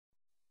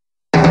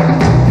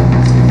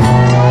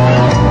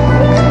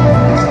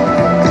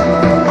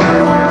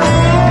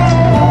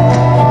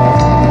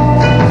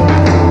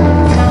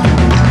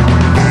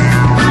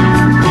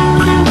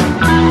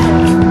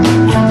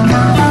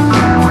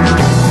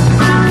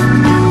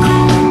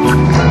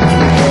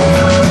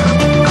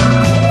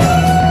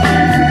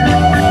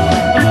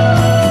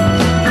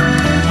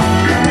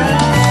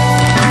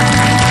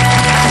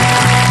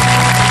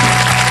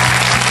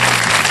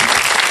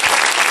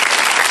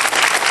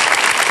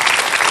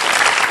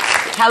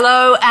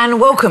Hello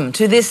and welcome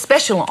to this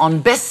special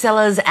on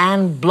bestsellers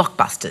and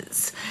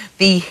blockbusters.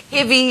 The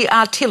heavy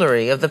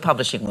artillery of the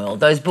publishing world,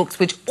 those books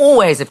which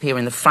always appear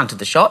in the front of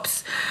the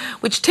shops,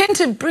 which tend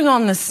to bring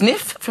on the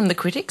sniff from the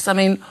critics. I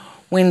mean,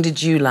 when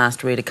did you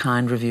last read a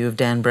kind review of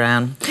Dan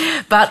Brown?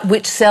 But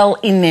which sell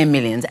in their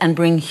millions and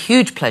bring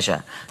huge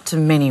pleasure to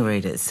many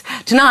readers.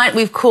 Tonight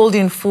we've called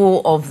in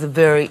 4 of the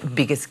very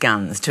biggest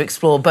guns to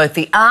explore both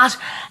the art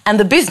and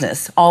the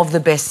business of the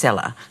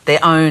bestseller,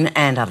 their own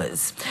and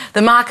others.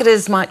 The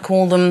marketers might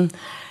call them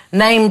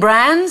name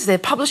brands. Their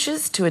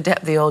publishers, to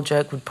adapt the old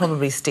joke, would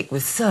probably stick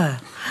with Sir,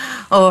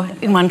 or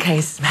in one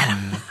case,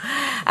 Madam.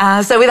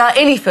 So without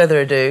any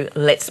further ado,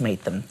 let's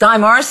meet them. Di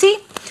Morrissey.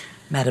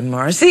 Madam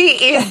Morrissey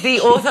is the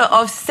author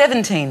of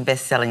 17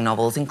 best-selling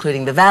novels,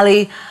 including The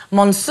Valley,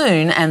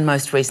 Monsoon, and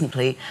most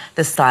recently,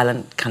 The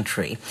Silent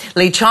Country.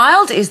 Lee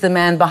Child is the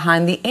man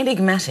behind the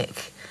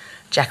enigmatic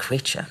Jack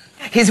Reacher.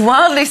 His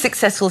wildly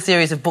successful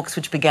series of books,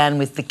 which began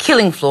with The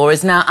Killing Floor,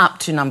 is now up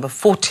to number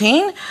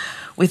 14,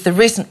 with the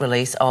recent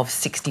release of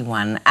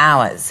 61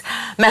 Hours.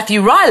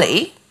 Matthew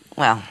Reilly,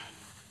 well,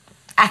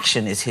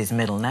 action is his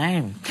middle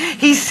name.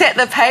 He's set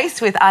the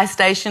pace with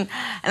iStation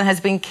and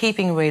has been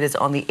keeping readers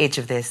on the edge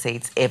of their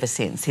seats ever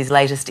since. His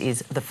latest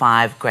is The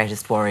 5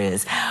 Greatest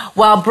Warriors.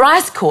 While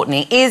Bryce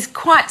Courtenay is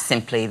quite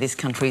simply this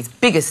country's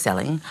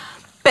biggest-selling,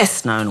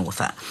 best-known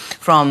author.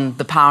 From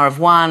The Power of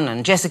One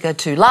and Jessica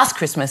to Last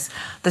Christmas,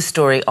 the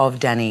story of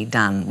Danny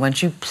Dunn.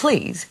 Won't you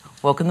please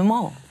welcome them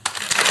all?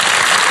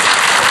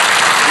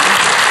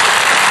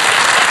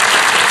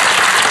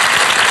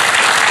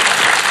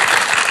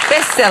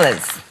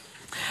 Bestsellers.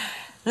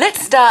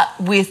 Let's start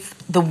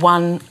with the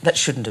one that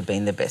shouldn't have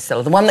been the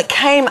bestseller, the one that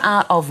came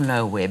out of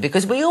nowhere,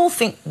 because we all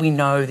think we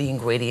know the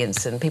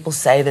ingredients and people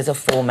say there's a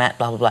format,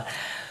 blah, blah, blah.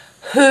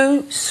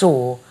 Who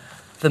saw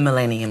the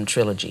Millennium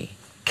Trilogy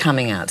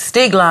coming out?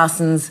 Stieg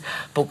Larsson's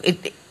book.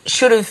 It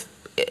should have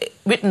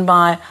written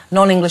by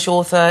non-English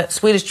author,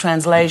 Swedish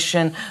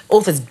translation,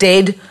 author's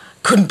dead,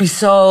 couldn't be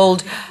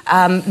sold,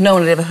 no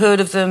one had ever heard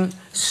of them,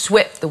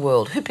 swept the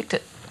world. Who picked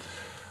it?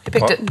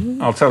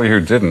 I'll tell you who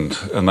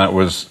didn't, and that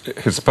was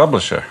his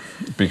publisher,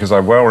 because I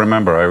well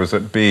remember I was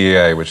at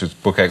BEA, which is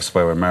Book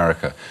Expo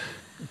America,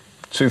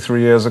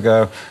 2-3 years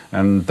ago,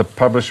 and the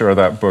publisher of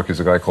that book is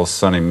a guy called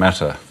Sonny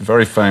Mehta,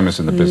 very famous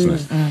in the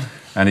business,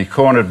 and he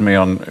cornered me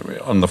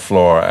on the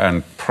floor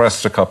and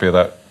pressed a copy of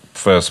that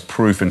first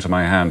proof into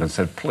my hand and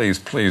said,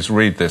 please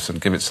read this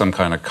and give it some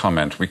kind of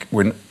comment. We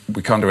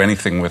can't do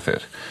anything with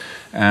it.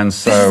 And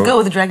so, this is Girl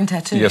with the Dragon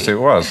Tattoo. Yes, it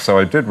was. So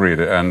I did read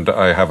it, and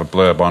I have a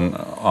blurb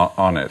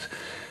on it.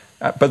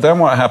 But then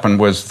what happened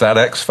was that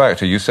X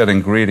factor. You said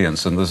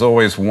ingredients, and there's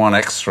always one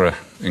extra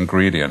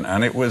ingredient,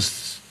 and it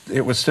was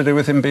to do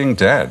with him being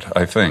dead.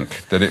 I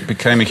think that it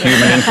became a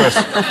human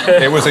interest.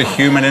 It was a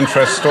human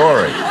interest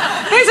story.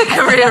 Here's a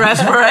career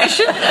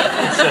aspiration.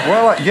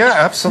 Well, yeah,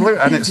 absolutely,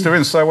 and it's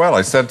doing so well.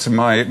 I said to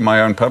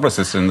my own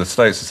publicist in the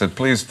States, I said,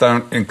 please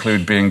don't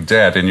include being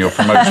dead in your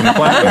promotion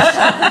plans.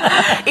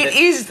 It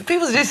is,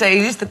 people do say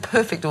it is the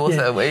perfect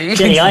author, where you're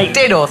Jenny,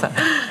 dead author.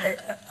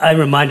 I'm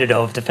reminded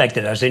of the fact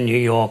that I was in New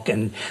York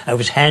and I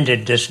was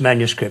handed this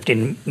manuscript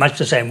in much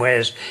the same way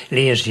as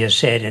Lee has just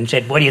said, and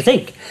said, what do you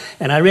think?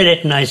 And I read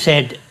it and I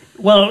said,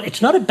 well,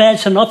 it's not a bad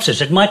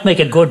synopsis. It might make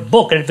a good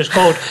book. And it was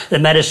called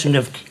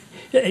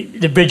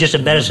The Bridges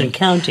of Madison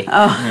County. Oh.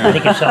 Yeah. I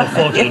think it sold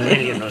 14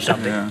 million or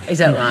something. Yeah. Is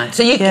that right?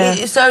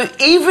 So so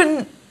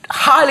even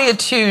highly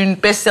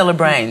attuned bestseller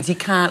brains, you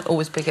can't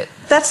always pick it.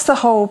 That's the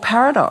whole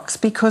paradox,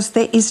 because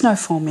there is no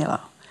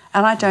formula.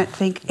 And I don't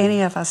think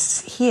any of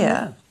us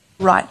here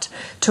write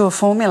to a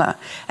formula.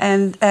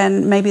 And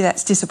maybe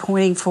that's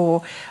disappointing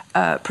for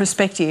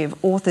prospective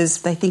authors.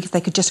 They think if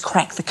they could just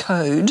crack the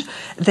code,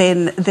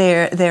 then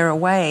they're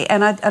away.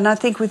 And I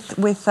think with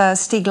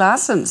Stieg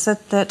Larsson's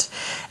that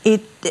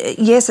it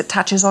yes, it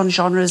touches on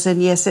genres, and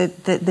yes,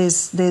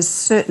 there's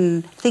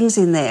certain things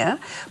in there,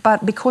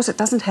 but because it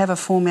doesn't have a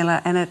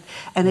formula and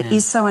it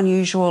is so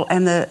unusual,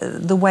 and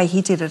the way he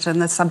did it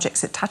and the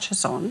subjects it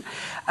touches on,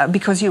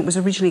 because it was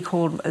originally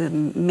called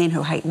Men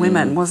Who Hate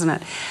Women, wasn't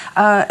it?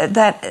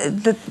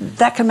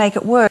 That can make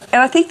it work.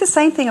 And I think the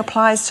same thing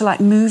applies to like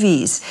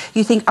movies.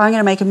 You think, I'm going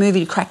to make a movie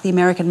to crack the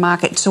American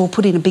market, so we'll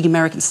put in a big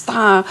American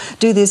star,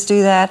 do this,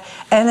 do that,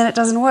 and then it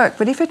doesn't work.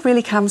 But if it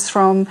really comes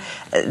from,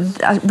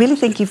 I really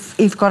think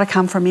you've got to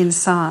come from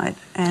inside,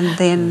 and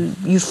then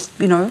you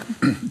know.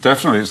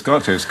 Definitely, it's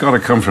got to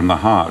come from the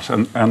heart,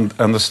 and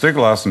the Stieg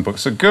Larsson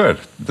books are good.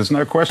 There's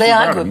no question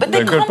about them.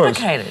 They are good, but they're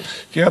complicated.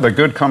 Books. Yeah, they're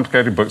good,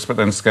 complicated books, but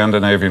then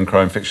Scandinavian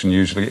crime fiction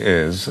usually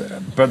is.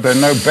 But they're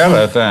no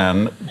better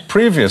than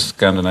previous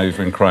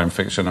Scandinavian crime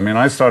fiction. I mean,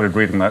 I started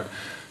reading that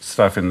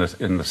stuff in the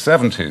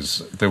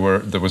 70s.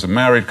 There was a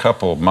married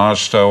couple,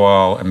 Marge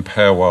Stowall and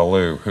Per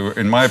Wahlöö, who,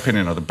 in my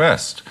opinion, are the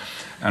best.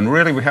 And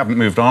really, we haven't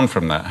moved on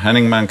from that.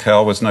 Henning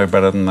Mankell was no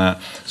better than that.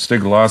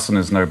 Stieg Larsson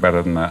is no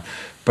better than that.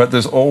 But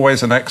there's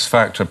always an X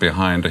factor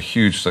behind a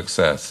huge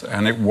success.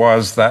 And it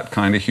was that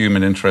kind of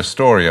human interest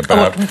story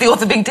about... the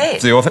author being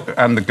dead. The author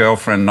and the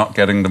girlfriend not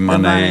getting the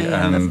money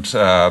and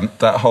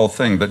that whole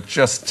thing that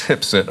just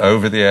tips it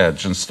over the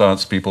edge and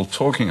starts people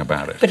talking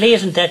about it. But Lee,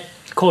 isn't that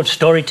called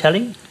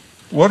storytelling?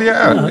 Well,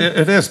 yeah,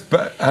 it is.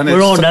 But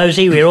we're all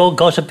nosy, we're all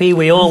gossipy,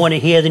 we all want to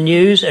hear the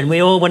news, and we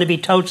all want to be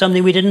told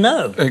something we didn't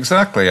know.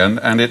 Exactly, and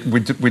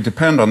we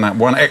depend on that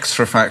one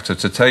extra factor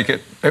to take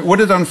it. It would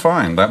have done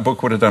fine. That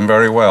book would have done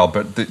very well,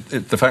 but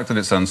the fact that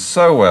it's done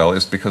so well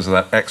is because of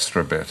that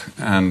extra bit.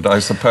 And I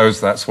suppose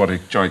that's what a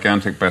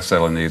gigantic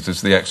bestseller needs,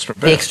 is the extra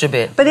bit. The extra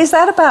bit. But is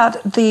that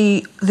about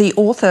the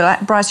author?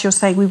 Like Bryce, you're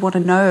saying we want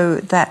to know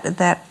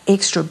that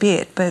extra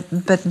bit, but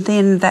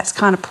then that's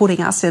kind of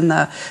putting us in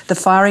the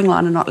firing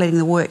line and not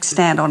letting the work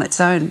stand on its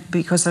own,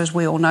 because as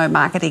we all know,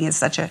 marketing is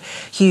such a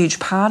huge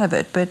part of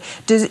it. But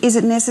is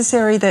it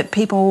necessary that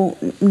people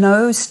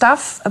know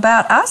stuff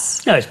about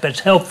us? No, but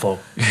it's helpful.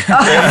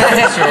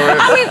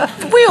 I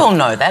mean, we all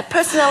know that.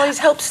 Personalities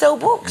help sell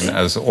books.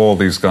 As all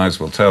these guys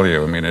will tell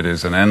you, I mean, it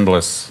is an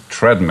endless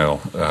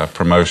treadmill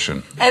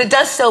promotion. And it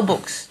does sell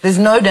books. There's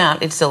no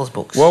doubt it sells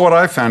books. Well, what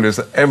I found is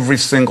that every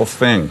single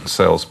thing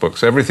sells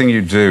books. Everything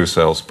you do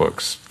sells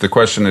books. The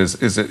question is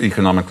it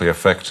economically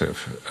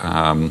effective?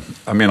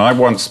 I mean, I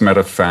once met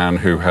a fan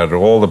who had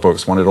all the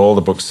books, wanted all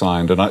the books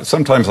signed, and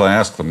sometimes I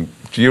ask them,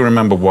 do you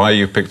remember why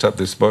you picked up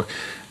this book?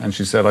 And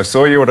she said, I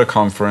saw you at a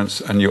conference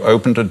and you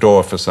opened a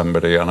door for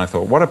somebody, and I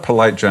thought, what a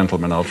polite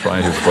gentleman, I'll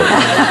try his book.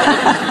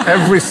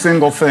 Every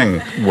single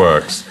thing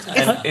works.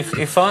 And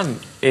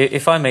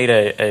if I meet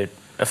a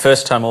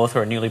first-time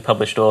author, a newly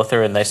published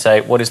author, and they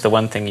say, what is the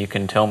one thing you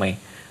can tell me?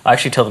 I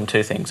actually tell them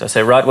two things. I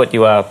say, write what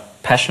you are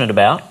passionate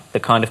about, the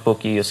kind of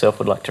book you yourself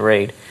would like to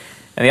read.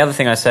 And the other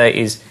thing I say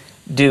is,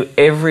 do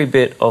every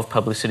bit of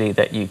publicity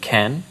that you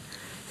can.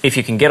 If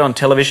you can get on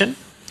television,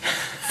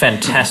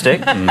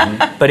 fantastic.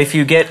 But if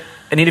you get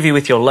an interview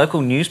with your local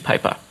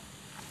newspaper,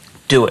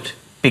 do it.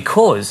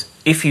 Because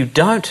if you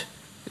don't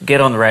get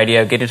on the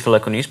radio, get into the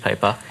local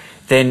newspaper,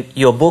 then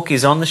your book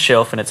is on the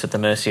shelf and it's at the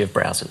mercy of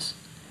browsers.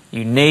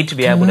 You need to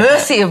be able to...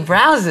 Mercy of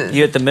browsers?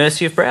 You're at the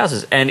mercy of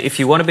browsers. And if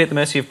you want to be at the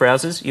mercy of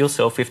browsers, you'll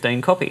sell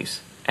 15 copies.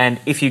 And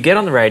if you get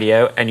on the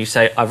radio and you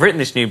say, I've written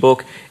this new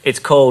book, it's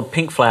called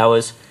Pink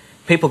Flowers,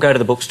 people go to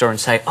the bookstore and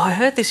say, oh, I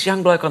heard this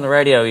young bloke on the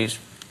radio, he's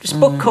this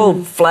book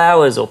called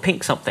Flowers or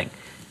Pink something.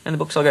 And the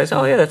bookstore goes,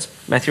 oh, yeah, that's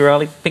Matthew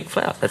Reilly, Pink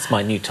Flower. That's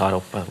my new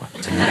title, by the way.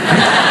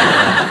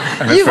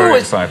 And it's very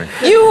exciting.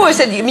 You always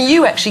said, I mean,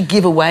 you actually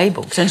give away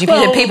books, don't you?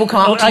 Well, people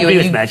come up to you I agree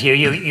and with Matthew.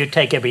 You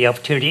take every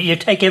opportunity. You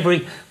take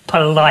every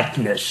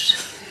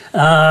politeness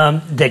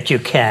that you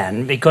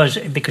can, because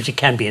you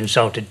can be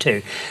insulted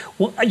too.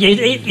 Well,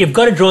 you've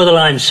got to draw the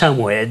line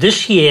somewhere.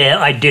 This year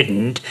I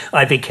didn't.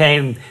 I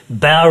became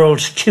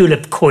Bowrell's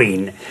Tulip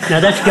Queen. Now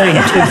that's going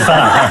too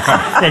far.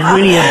 That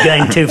really is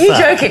going too far.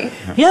 You're joking?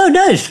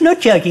 No, it's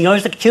not joking. I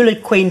was the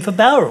Tulip Queen for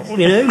Bowrell,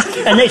 you know,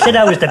 and they said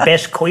I was the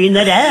best queen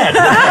they'd had.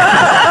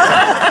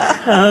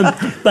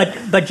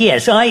 But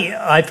yes,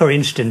 I for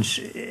instance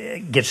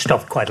get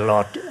stopped quite a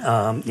lot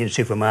in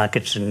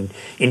supermarkets and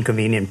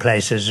inconvenient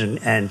places,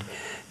 and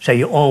so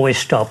you always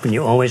stop and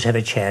you always have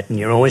a chat and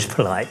you're always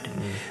polite.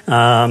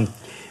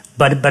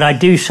 But I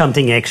do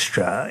something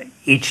extra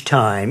each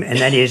time, and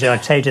that is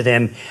I'd say to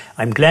them,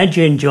 I'm glad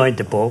you enjoyed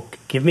the book,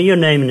 give me your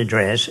name and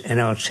address and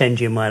I'll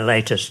send you my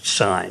latest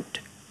signed.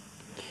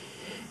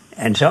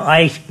 And so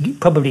I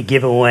probably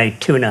give away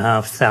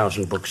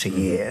 2,500 books a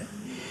year.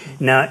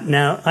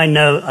 Now I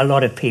know a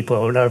lot of people,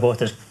 a lot of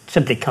authors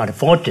simply can't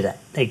afford to do that.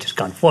 They just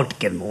can't afford to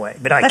give them away.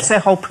 But That's their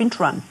whole print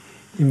run.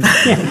 But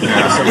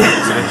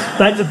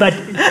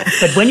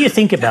when you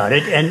think about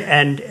it,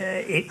 and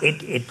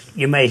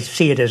you may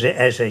see it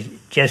as a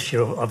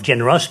gesture of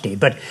generosity,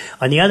 but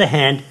on the other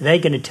hand, they're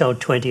going to tell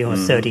 20 or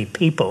 30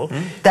 people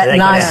that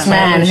nice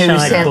man who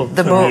sent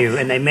the book, you,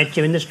 and they met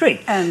you in the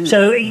street.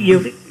 So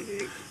you.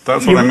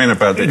 That's what I mean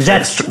about the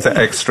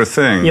extra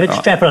thing. You've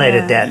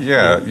extrapolated that.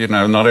 Yeah, you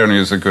know, not only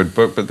is it a good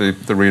book, but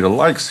the reader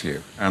likes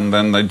you. And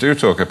then they do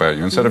talk about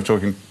you. Instead of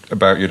talking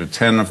about you to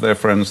 10 of their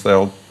friends,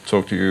 they'll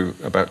talk to you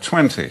about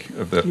 20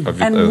 of your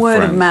friends. And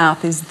word of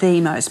mouth is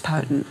the most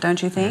potent,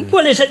 don't you think?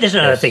 Well, there's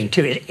another thing,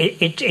 too.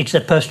 It's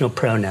the personal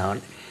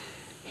pronoun.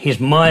 He's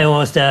my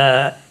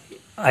author.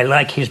 I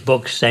like his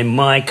books. They're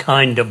my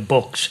kind of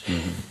books.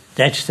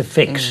 That's the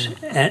fix.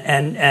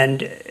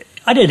 And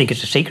I don't think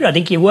it's a secret. I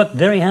think you work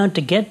very hard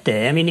to get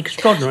there. I mean,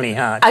 extraordinarily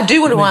hard. I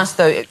do want to ask,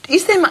 though,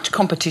 is there much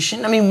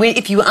competition? I mean,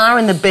 if you are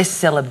in the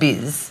bestseller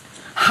biz,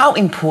 how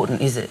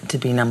important is it to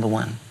be number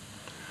one?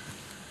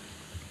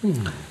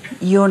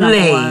 You're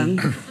number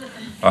one.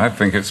 I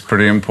think it's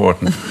pretty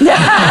important.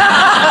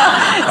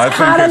 I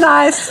kind of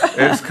nice.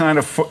 It's kind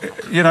of,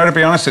 you know, to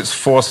be honest, it's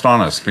forced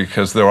on us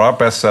because there are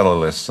bestseller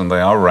lists and they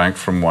are ranked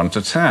from 1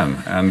 to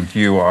 10, and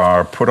you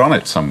are put on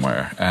it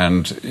somewhere.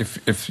 And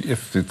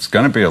if it's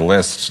going to be a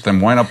list, then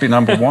why not be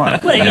number one?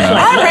 You know?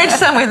 I read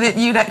somewhere that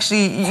you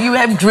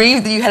have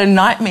dreamed that you had a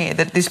nightmare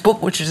that this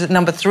book, which was at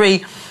number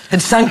 3,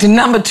 had sunk to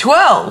number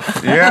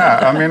 12. Yeah,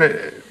 I mean,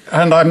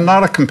 and I'm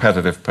not a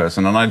competitive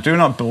person, and I do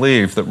not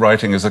believe that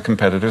writing is a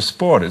competitive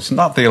sport. It's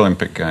not the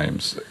Olympic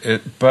Games,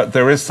 but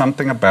there is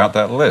something about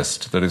that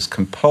list that is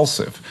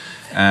compulsive.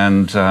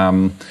 And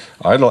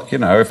you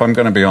know, if I'm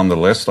going to be on the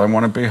list, I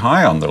want to be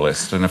high on the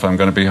list, and if I'm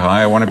going to be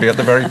high, I want to be at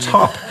the very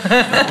top.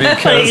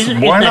 Because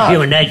isn't why that not?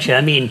 human nature?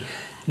 I mean,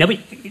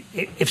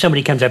 if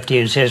somebody comes up to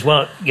you and says,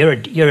 "Well,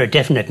 you're a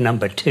definite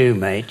number 2,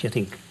 mate," you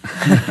think.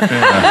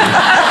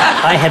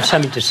 I have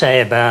something to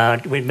say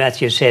about when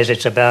Matthew says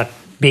it's about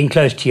being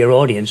close to your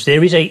audience.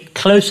 There is a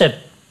closer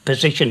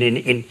position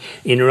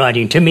in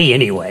writing, to me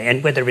anyway,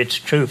 and whether it's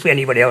true for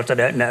anybody else, I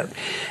don't know.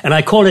 And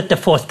I call it the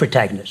fourth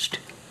protagonist.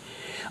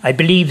 I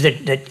believe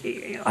that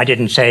I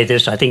didn't say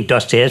this, I think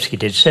Dostoevsky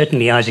did,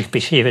 certainly Isaac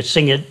Bashevis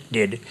Singer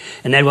did,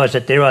 and that was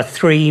that there are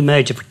 3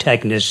 major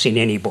protagonists in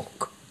any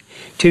book.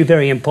 2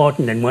 very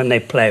important and 1 they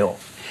play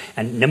off.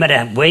 And no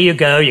matter where you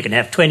go, you can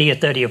have 20 or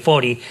 30 or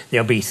 40,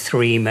 there'll be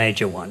 3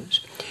 major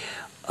ones.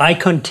 I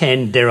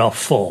contend there are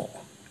 4.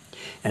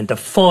 And the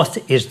 4th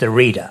is the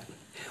reader.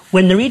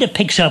 When the reader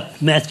picks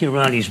up Matthew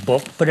Reilly's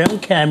book, put it on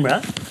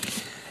camera,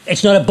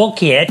 it's not a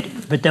book yet,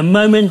 but the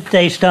moment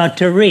they start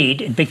to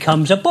read, it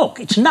becomes a book.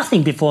 It's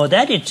nothing before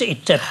that. It's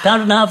a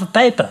pound and a half of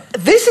paper.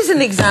 This is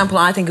an example,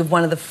 I think, of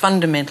one of the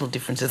fundamental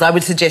differences, I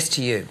would suggest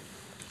to you,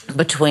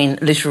 between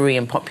literary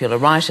and popular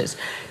writers.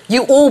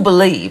 You all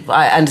believe,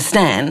 I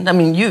understand, I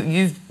mean,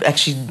 you've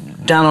actually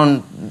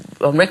done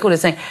on record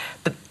as saying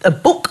that a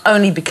book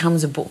only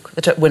becomes a book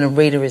when a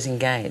reader is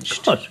engaged.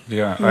 Of course.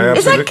 Yeah, I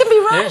absolutely, can be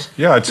right?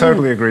 Yeah, I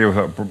totally agree with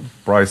what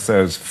Bryce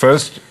says.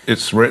 First,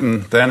 it's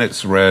written, then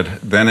it's read,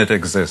 then it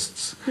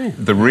exists.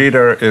 The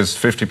reader is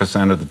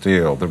 50% of the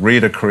deal. The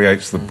reader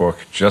creates the book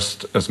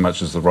just as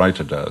much as the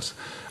writer does.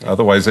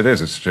 Otherwise,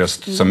 it's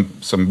just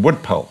some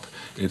wood pulp.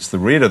 It's the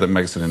reader that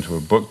makes it into a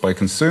book by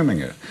consuming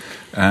it,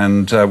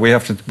 and we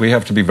have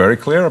to be very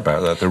clear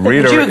about that. The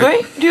reader. Do you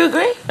agree? Do you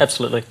agree?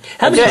 Absolutely.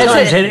 How many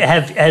times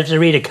has the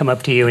reader come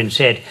up to you and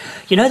said,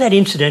 "You know that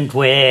incident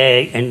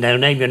where," and they'll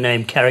name your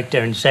name, character,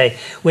 and say,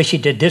 "Where she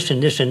did this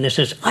and this and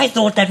this. I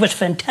thought that was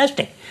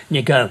fantastic." And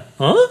you go,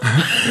 "Huh?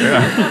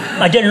 Yeah.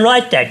 I didn't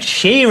write that.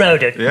 She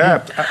wrote it." Yeah,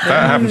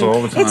 that happens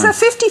all the time. It's a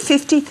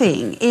 50-50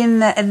 thing in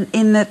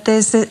that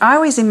there's I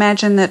always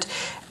imagine that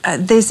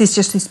there's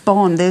this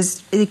bond.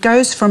 It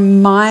goes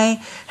from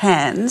my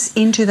hands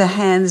into the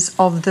hands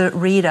of the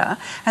reader,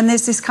 and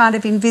there's this kind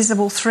of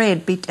invisible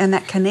thread and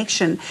that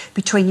connection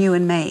between you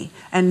and me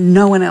and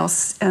no one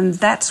else. And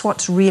that's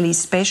what's really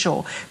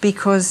special,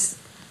 because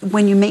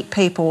when you meet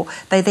people,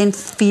 they then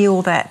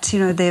feel that, you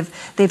know,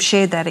 they've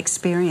shared that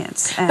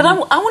experience. But I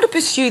want to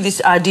pursue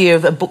this idea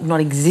of a book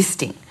not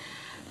existing,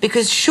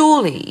 because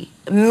surely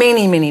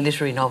many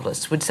literary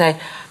novelists would say,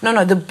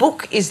 no, the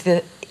book is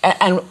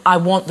and I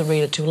want the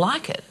reader to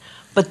like it.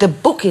 But the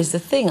book is the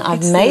thing.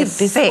 I've made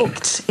this book.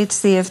 It's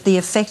the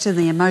effect and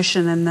the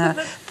emotion and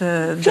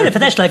the Sure, but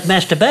that's like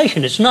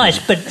masturbation. It's nice,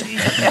 but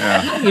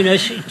you know,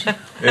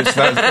 It's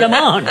that, come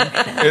on.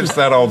 It's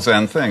that old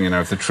Zen thing, you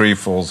know, if the tree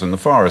falls in the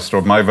forest,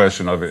 or my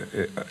version of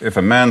it, if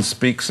a man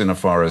speaks in a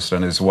forest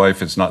and his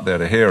wife is not there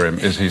to hear him,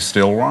 is he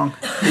still wrong?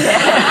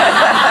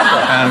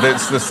 And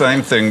it's the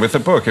same thing with the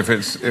book. If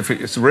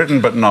it's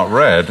written but not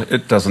read,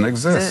 it doesn't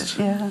exist.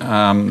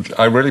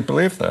 I really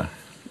believe that.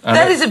 And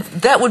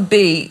that would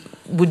be,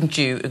 wouldn't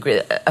you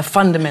agree, a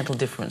fundamental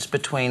difference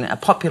between a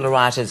popular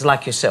writer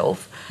like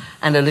yourself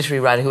and a literary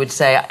writer who would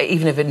say,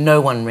 even if no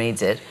one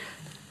reads it.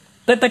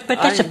 But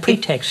that's a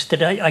pretext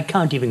that I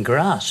can't even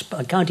grasp.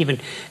 I can't even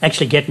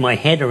actually get my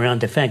head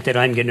around the fact that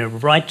I'm going to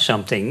write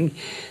something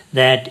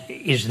that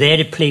is there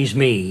to please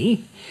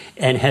me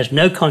and has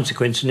no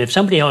consequence, and if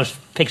somebody else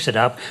picks it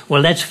up,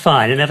 well, that's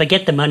fine, and if I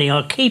get the money,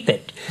 I'll keep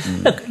it.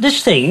 Look,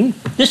 this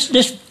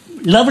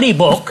lovely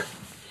book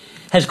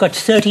has got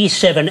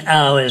 37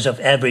 hours of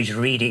average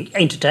reading,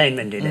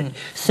 entertainment in it.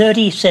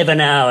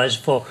 37 hours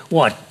for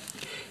what?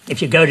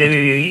 If you go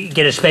to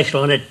get a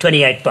special on it,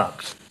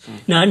 $28.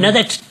 Now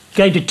that's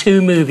going to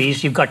 2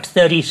 movies, you've got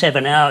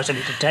 37 hours of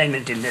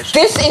entertainment in this.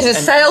 This is a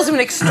salesman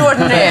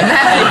extraordinaire.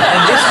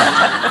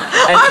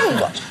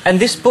 And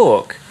this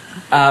book,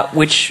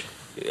 which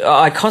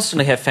I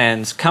constantly have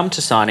fans come to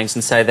signings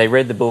and say they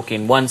read the book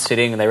in one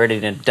sitting and they read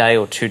it in a day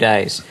or 2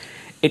 days.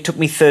 It took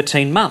me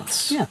 13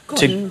 months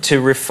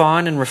to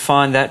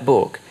refine that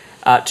book,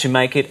 to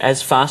make it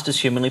as fast as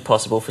humanly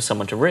possible for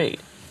someone to read.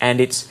 And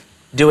it's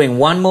doing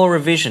one more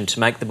revision to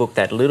make the book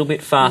that little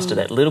bit faster,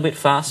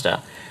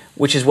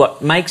 which is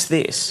what makes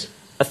this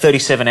a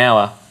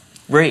 37-hour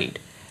read.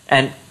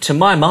 And to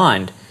my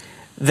mind,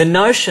 the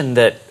notion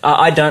that...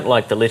 I don't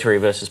like the literary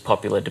versus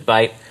popular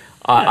debate.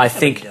 I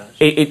think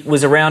it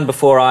was around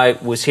before I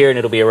was here, and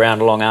it'll be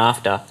around long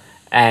after,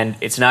 and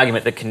it's an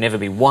argument that can never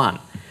be won.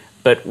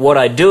 But what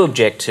I do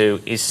object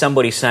to is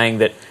somebody saying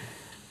that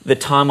the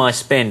time I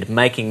spend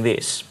making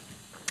this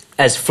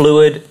as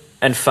fluid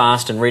and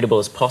fast and readable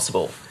as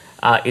possible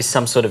is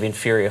some sort of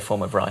inferior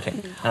form of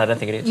writing. And I don't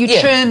think it is. You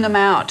churn them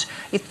out.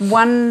 If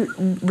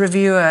one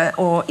reviewer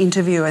or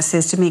interviewer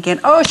says to me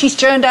again, oh, she's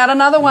churned out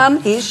another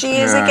one, here she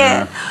is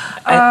again.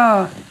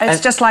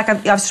 It's just like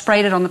I've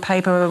sprayed it on the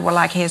paper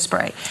like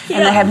hairspray.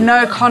 And they have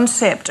no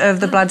concept of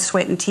the blood,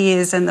 sweat and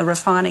tears and the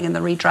refining and the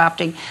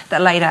redrafting, the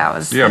late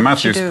hours. Yeah,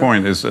 Matthew's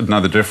point is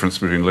another difference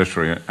between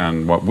literary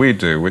and what we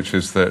do, which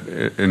is that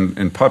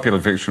in popular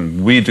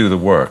fiction, we do the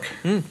work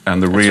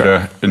and the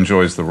reader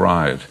enjoys the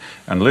ride.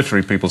 And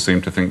literary people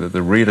seem to think that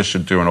the reader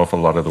should do an awful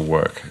lot of the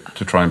work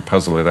to try and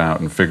puzzle it out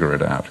and figure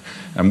it out.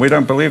 And we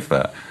don't believe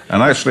that.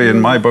 And actually, in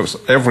my books,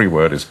 every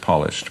word is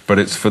polished, but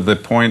it's for the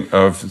point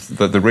of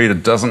that the reader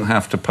doesn't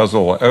have to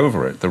puzzle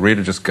over it. The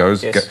reader just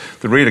goes,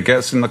 the reader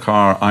gets in the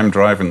car, I'm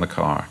driving the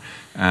car,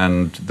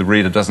 and the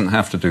reader doesn't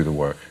have to do the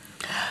work.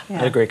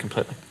 I agree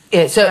completely.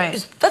 Yeah, so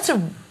that's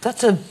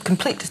a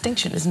complete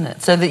distinction, isn't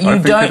it? So that you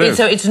don't.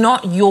 So it's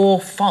not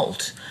your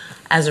fault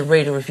as a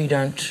reader if you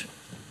don't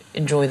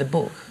enjoy the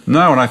book.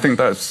 No, and I think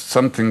that's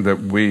something that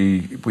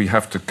we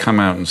have to come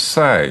out and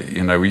say.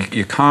 You know,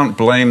 you can't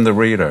blame the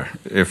reader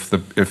if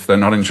they're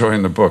not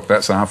enjoying the book.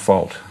 That's our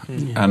fault.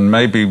 And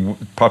maybe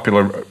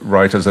popular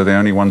writers are the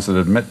only ones that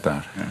admit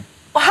that. Yeah.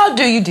 Well, how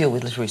do you deal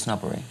with literary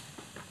snobbery?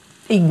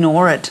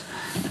 Ignore it.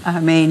 I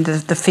mean,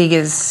 the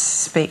figures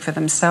speak for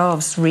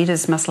themselves.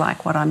 Readers must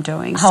like what I'm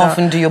doing. How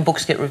often do your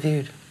books get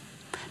reviewed?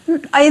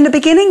 In the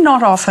beginning,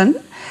 not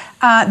often.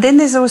 Then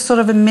there's always sort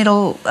of a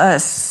middle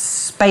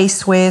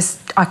space where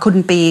I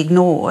couldn't be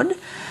ignored.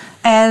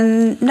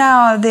 And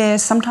now they're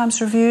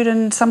sometimes reviewed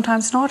and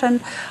sometimes not,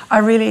 and I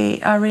really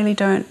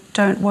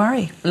don't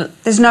worry.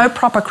 There's no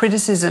proper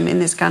criticism in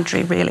this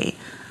country, really.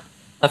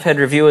 I've had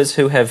reviewers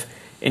who have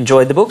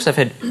enjoyed the books. I've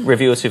had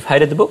reviewers who've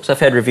hated the books.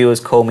 I've had reviewers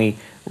call me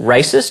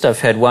racist.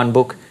 I've had one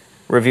book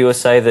reviewer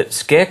say that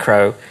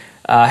Scarecrow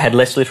had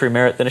less literary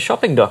merit than a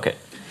shopping docket.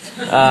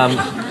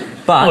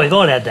 But we've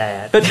all had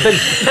that. But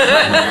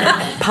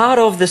part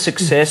of the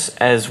success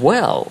as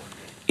well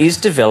is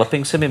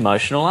developing some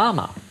emotional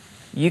armour.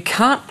 You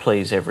can't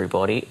please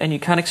everybody, and you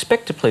can't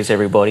expect to please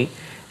everybody.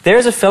 There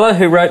is a fellow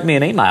who wrote me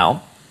an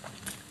email,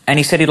 and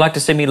he said he'd like to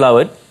see me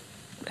lowered,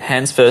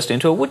 hands first,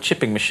 into a wood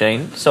chipping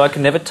machine so I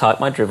can never type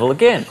my drivel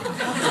again.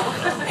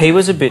 He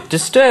was a bit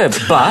disturbed,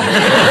 but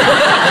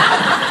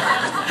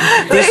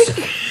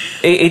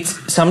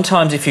it's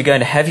sometimes if you're going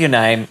to have your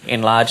name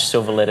in large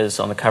silver letters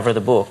on the cover of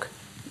the book,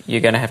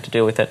 you're going to have to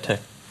deal with that too.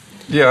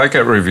 Yeah, I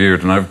get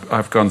reviewed, and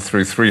I've gone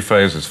through 3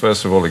 phases.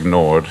 First of all,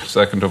 ignored.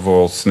 Second of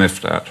all,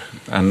 sniffed at.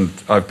 And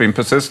I've been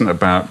persistent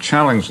about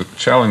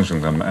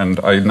challenging them, and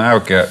I now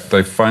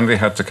they've finally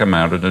had to come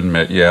out and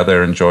admit, yeah,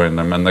 they're enjoying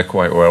them, and they're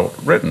quite well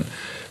written.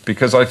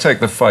 Because I take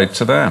the fight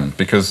to them,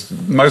 because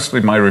mostly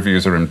my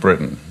reviews are in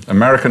Britain.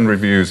 American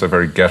reviews are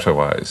very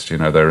ghettoized, you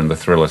know, they're in the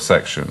thriller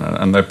section,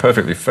 and they're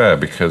perfectly fair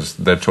because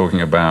they're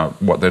talking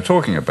about what they're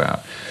talking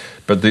about.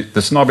 But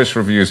the snobbish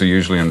reviews are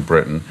usually in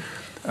Britain,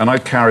 and I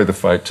carry the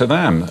fight to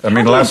them. I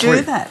mean, How do you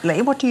do that,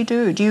 Lee? What do you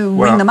do? Do you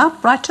ring them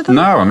up, write to them?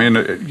 No, I mean,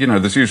 you know,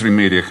 there's usually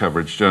media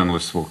coverage,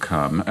 journalists will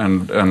come,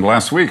 and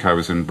last week I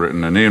was in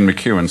Britain, and Ian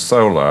McEwan's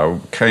Solar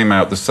came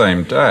out the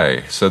same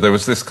day, so there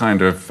was this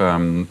kind of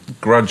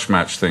grudge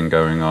match thing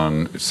going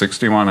on,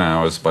 61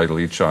 Hours by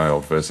Lee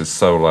Child versus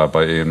Solar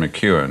by Ian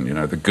McEwan, you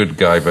know, the good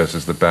guy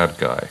versus the bad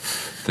guy,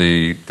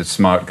 the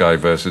smart guy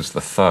versus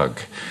the thug.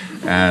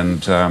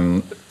 And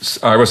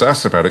I was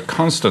asked about it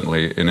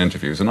constantly in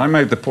interviews, and I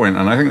made the point,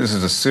 and I think this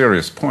is a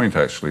serious point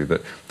actually,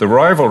 that the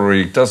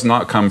rivalry does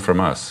not come from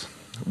us.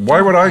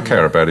 Why would I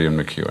care about Ian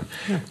McEwan?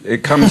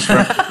 It comes from...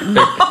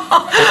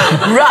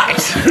 Right!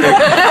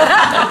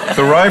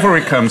 The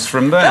rivalry comes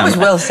from them. That was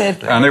well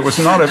said. And it was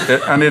not,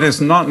 and it is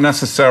not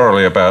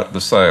necessarily about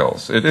the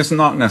sales. It is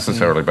not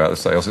necessarily about the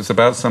sales. It's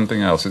about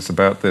something else. It's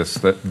about this,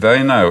 that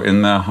they know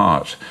in their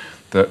heart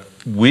that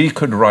we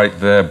could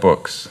write their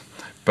books,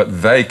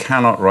 but they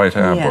cannot write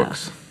our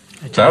books.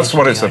 That's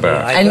what it's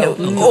about. And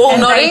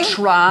they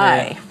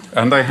try.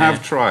 And they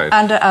have tried.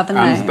 Under other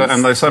names.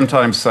 And they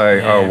sometimes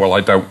say, oh, well,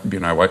 I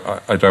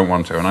don't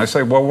want to. And I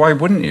say, well, why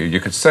wouldn't you? You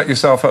could set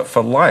yourself up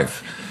for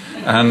life.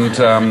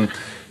 And,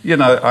 you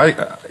know,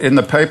 in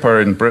the paper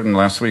in Britain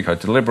last week, I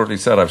deliberately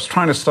said, I was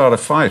trying to start a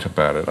fight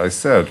about it. I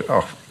said,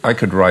 oh, I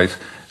could write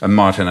a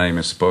Martin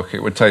Amis book.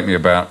 It would take me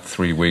about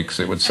 3 weeks.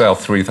 It would sell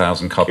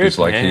 3,000 copies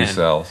like he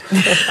sells.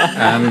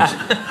 And...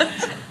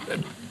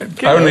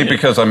 Only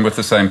because I'm with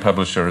the same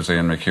publisher as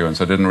Ian McEwan,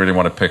 so I didn't really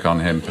want to pick on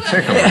him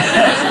particularly.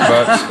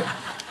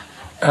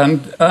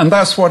 And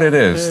that's what it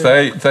is.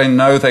 They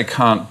know they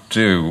can't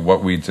do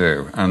what we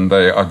do, and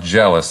they are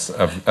jealous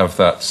of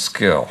that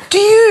skill.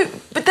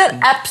 But that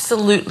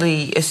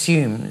absolutely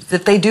assumes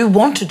that they do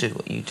want to do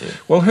what you do.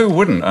 Well, who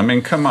wouldn't? I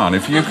mean, come on,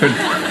 if you could...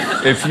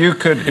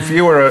 if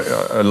you were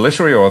a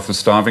literary author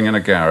starving in a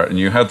garret and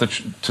you had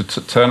to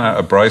turn out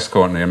a Bryce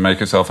Courtenay and make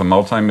yourself a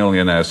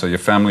multi-millionaire so your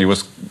family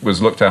was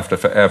looked after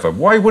forever,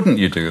 why wouldn't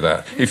you do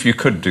that if you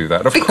could do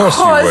that? Of course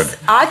you would. Because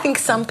I think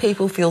some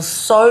people feel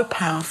so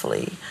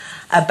powerfully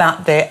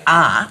about their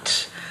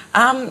art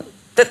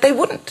that they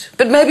wouldn't.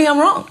 But maybe I'm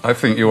wrong. I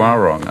think you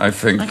are wrong. I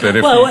think that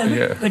if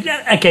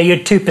okay, you're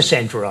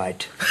 2%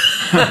 right.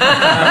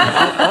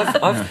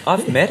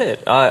 I've met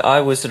it.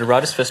 I was at a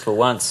writers' festival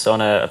once on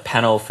a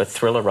panel for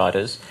thriller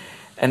writers,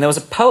 and there was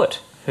a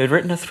poet who'd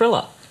written a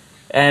thriller.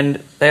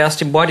 And they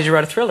asked him, why did you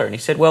write a thriller? And he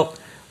said, well,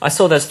 I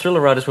saw those thriller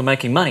writers were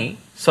making money,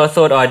 so I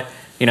thought I'd,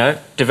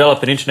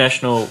 develop an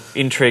international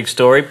intrigue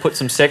story, put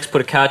some sex,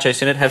 put a car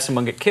chase in it, have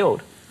someone get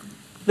killed.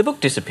 The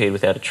book disappeared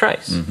without a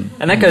trace.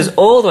 And that goes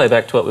all the way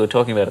back to what we were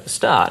talking about at the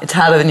start. It's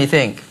harder than you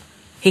think.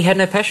 He had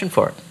no passion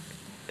for it.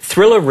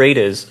 Thriller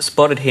readers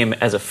spotted him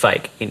as a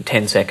fake in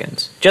 10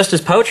 seconds. Just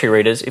as poetry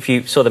readers, if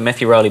you saw the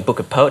Matthew Reilly book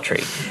of poetry,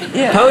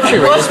 poetry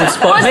readers would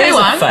spot me as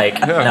a fake.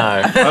 Yeah.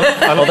 No.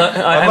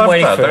 I'm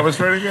waiting for that was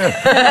very good.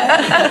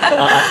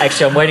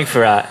 Actually, I'm waiting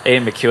for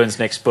Ian McEwan's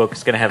next book.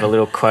 It's going to have a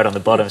little quote on the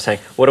bottom saying,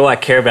 what do I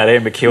care about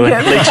Ian McEwan?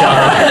 Lee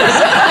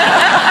Charles.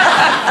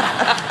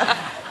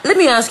 Let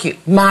me ask you,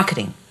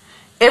 marketing.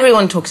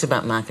 Everyone talks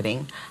about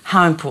marketing.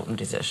 How important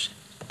is it?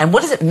 And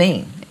what does it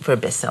mean for a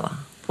bestseller?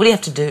 What do you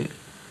have to do?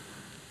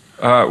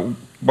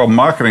 Well,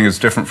 marketing is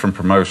different from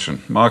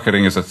promotion.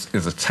 Marketing is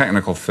a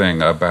technical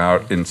thing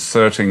about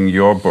inserting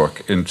your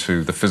book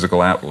into the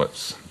physical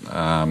outlets.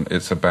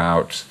 It's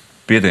about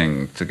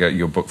bidding to get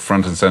your book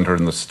front and center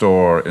in the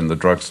store, in the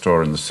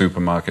drugstore, in the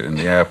supermarket, in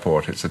the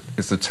airport.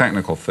 It's a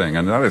technical thing,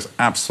 and that is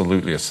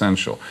absolutely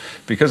essential.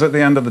 Because at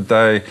the end of the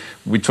day,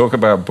 we talk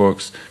about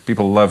books,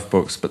 people love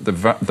books, but the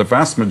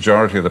vast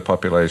majority of the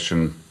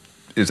population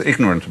is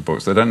ignorant of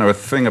books. They don't know a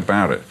thing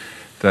about it.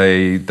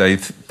 They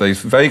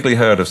vaguely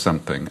heard of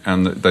something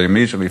and they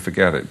immediately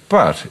forget it.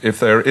 But if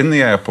they're in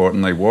the airport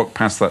and they walk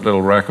past that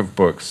little rack of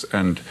books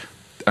and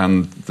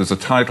there's a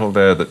title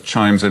there that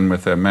chimes in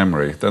with their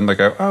memory, then they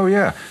go, oh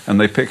yeah, and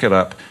they pick it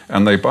up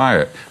and they buy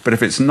it. But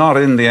if it's not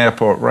in the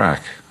airport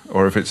rack,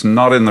 or if it's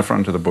not in the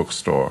front of the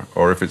bookstore,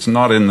 or if it's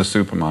not in the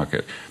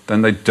supermarket,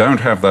 then they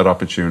don't have that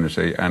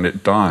opportunity and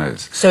it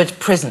dies. So it's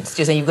presence.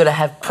 You're saying you've got to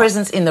have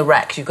presence in the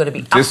racks. You've got to be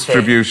up there.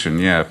 Distribution,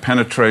 yeah.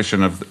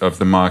 Penetration of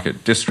the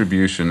market.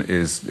 Distribution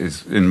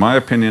is, in my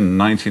opinion,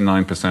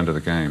 99% of the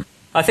game.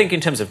 I think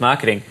in terms of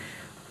marketing,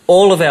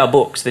 all of our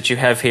books that you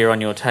have here on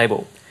your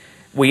table,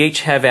 we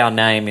each have our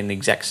name in the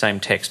exact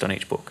same text on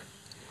each book.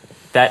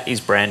 That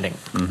is branding,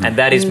 and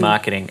that is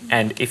marketing.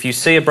 And if you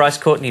see a Bryce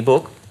Courtenay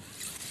book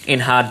in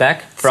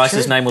hardback,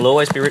 Bryce's name will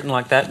always be written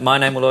like that, my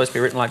name will always be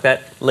written like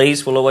that,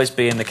 Lee's will always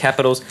be in the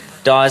capitals,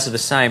 Di's are the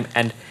same.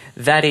 And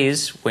that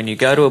is, when you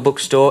go to a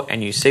bookstore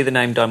and you see the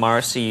name Di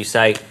Morrissey, you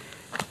say,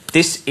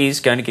 this is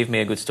going to give me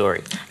a good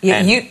story.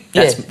 Yeah,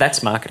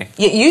 that's marketing.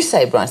 Yeah, you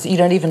say, Bryce, that you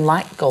don't even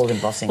like gold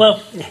embossing.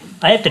 Well,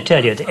 I have to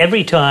tell you that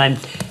every time,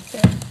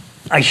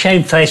 I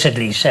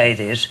shamefacedly say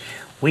this,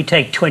 we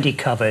take 20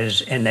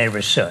 covers and they're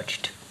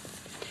researched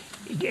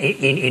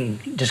in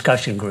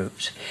discussion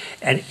groups.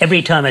 And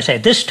every time I say,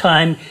 this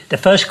time, the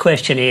first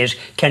question is,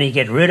 can you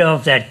get rid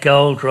of that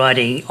gold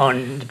writing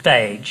on the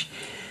page?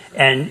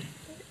 And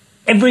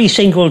every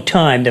single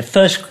time, the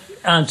first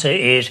answer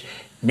is,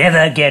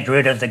 never get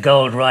rid of the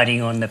gold writing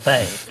on the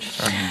page.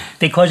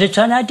 Because it's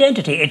an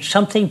identity. It's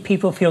something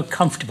people feel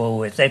comfortable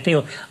with. They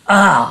feel,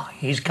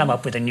 he's come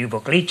up with a new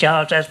book. Lee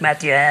Charles has,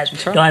 Matthew has,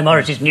 Di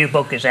Morrissey's new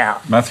book is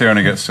out. Matthew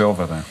only gets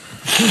silver, though.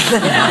 He's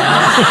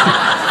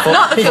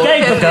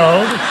going for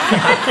gold.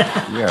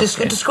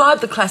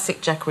 Describe the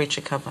classic Jack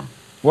Reacher cover.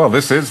 Well,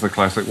 this is the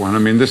classic one. I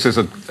mean, this is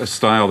a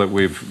style that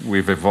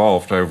we've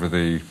evolved over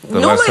the last several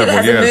years. Normally it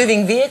has a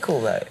moving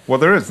vehicle, though. Well,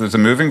 there's a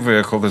moving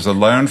vehicle. There's a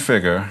lone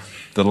figure.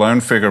 The lone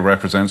figure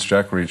represents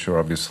Jack Reacher,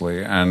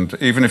 obviously, and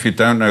even if you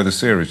don't know the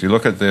series, you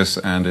look at this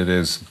and it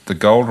is, the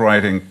gold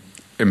writing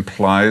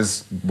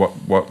implies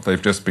what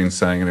they've just been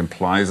saying. It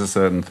implies a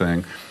certain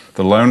thing.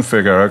 The lone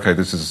figure, okay,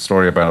 this is a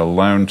story about a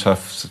lone,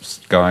 tough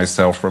guy,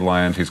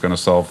 self-reliant, he's going to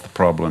solve the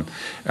problem.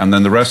 And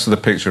then the rest of the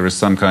picture is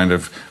some kind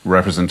of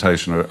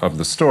representation of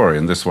the story,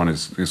 and this one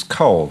is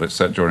cold. It's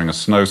set during a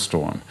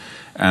snowstorm.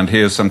 And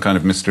here's some kind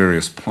of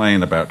mysterious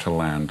plane about to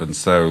land, and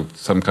so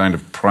some kind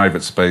of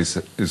private space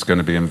is going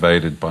to be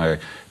invaded by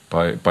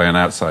an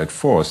outside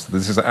force.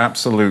 This is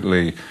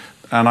absolutely,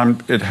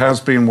 and it has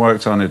been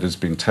worked on, it has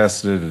been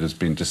tested, it has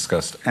been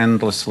discussed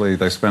endlessly.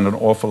 They spend an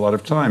awful lot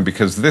of time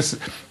because this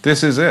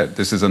is it.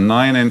 This is a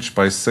 9-inch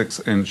by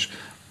 6-inch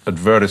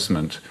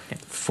advertisement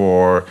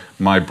for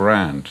my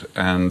brand,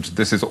 and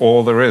this is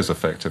all there is,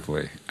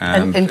 effectively.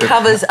 And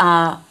covers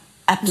are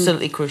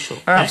absolutely crucial.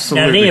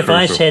 Absolutely now, Lee, if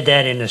crucial. I said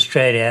that in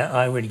Australia,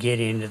 I would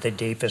get into the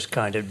deepest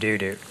kind of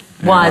doo-doo.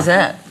 Why is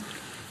that?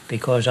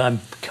 Because I'm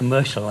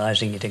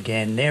commercialising it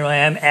again. There I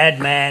am, ad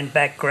man,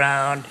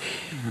 background.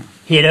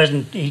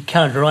 He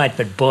can't write,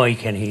 but boy,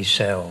 can he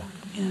sell.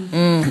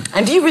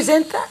 And do you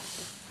resent that?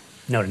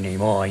 Not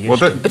anymore. I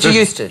But you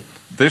used to.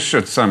 this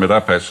should sum it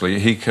up, actually.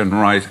 He can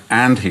write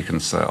and he can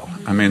sell.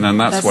 I mean, and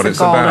that's what the it's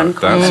about. golden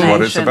That's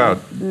what it's about.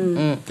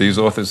 combination. These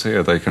authors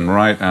here, they can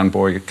write and,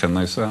 boy, can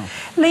they sell.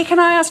 Lee, can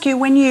I ask you,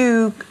 when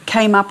you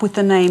came up with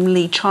the name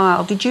Lee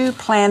Child, did you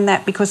plan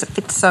that because it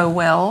fits so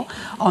well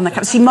on the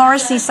cover? See,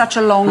 Morrissey's such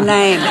a long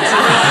name. It's a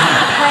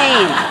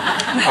pain.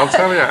 I'll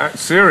tell you,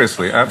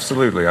 seriously,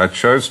 absolutely. I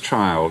chose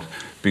Child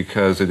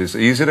because it is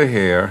easy to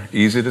hear,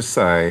 easy to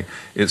say.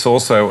 It's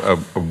also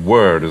a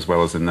word as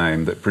well as a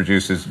name that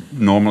produces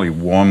normally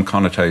warm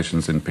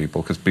connotations in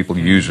people, because people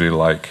usually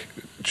like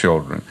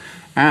children.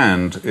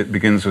 And it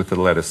begins with the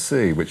letter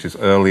C, which is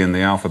early in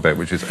the alphabet,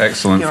 which is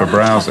excellent for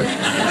browsing.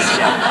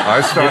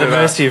 You're the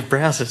mercy of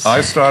browsers.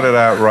 I started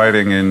out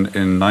writing in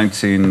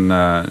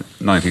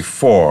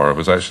 1994. It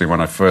was actually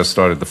when I first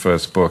started the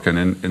first book. And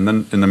in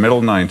the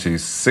middle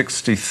 90s,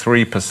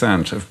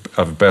 63%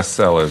 of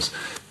bestsellers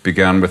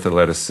began with the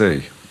letter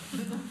C,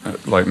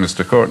 like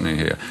Mr. Courtenay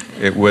here.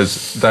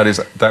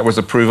 That was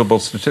a provable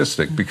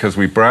statistic, because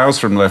we browse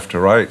from left to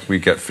right, we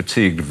get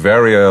fatigued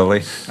very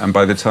early, and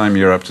by the time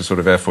you're up to sort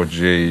of F or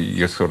G,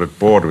 you're sort of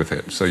bored with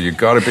it. So you've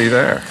got to be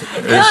there.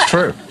 It's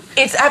true.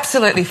 It's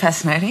absolutely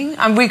fascinating.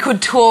 We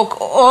could talk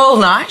all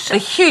night. A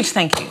huge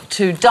thank you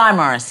to Di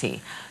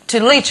Morrissey, to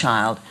Lee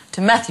Child,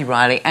 to Matthew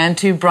Reilly, and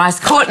to Bryce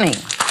Courtenay.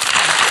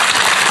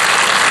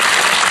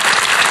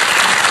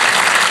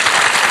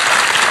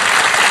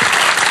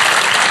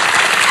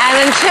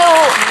 And until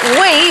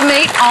we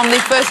meet on the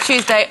first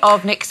Tuesday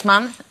of next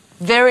month,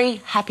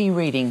 very happy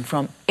reading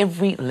from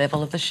every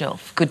level of the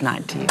shelf. Good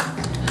night to you.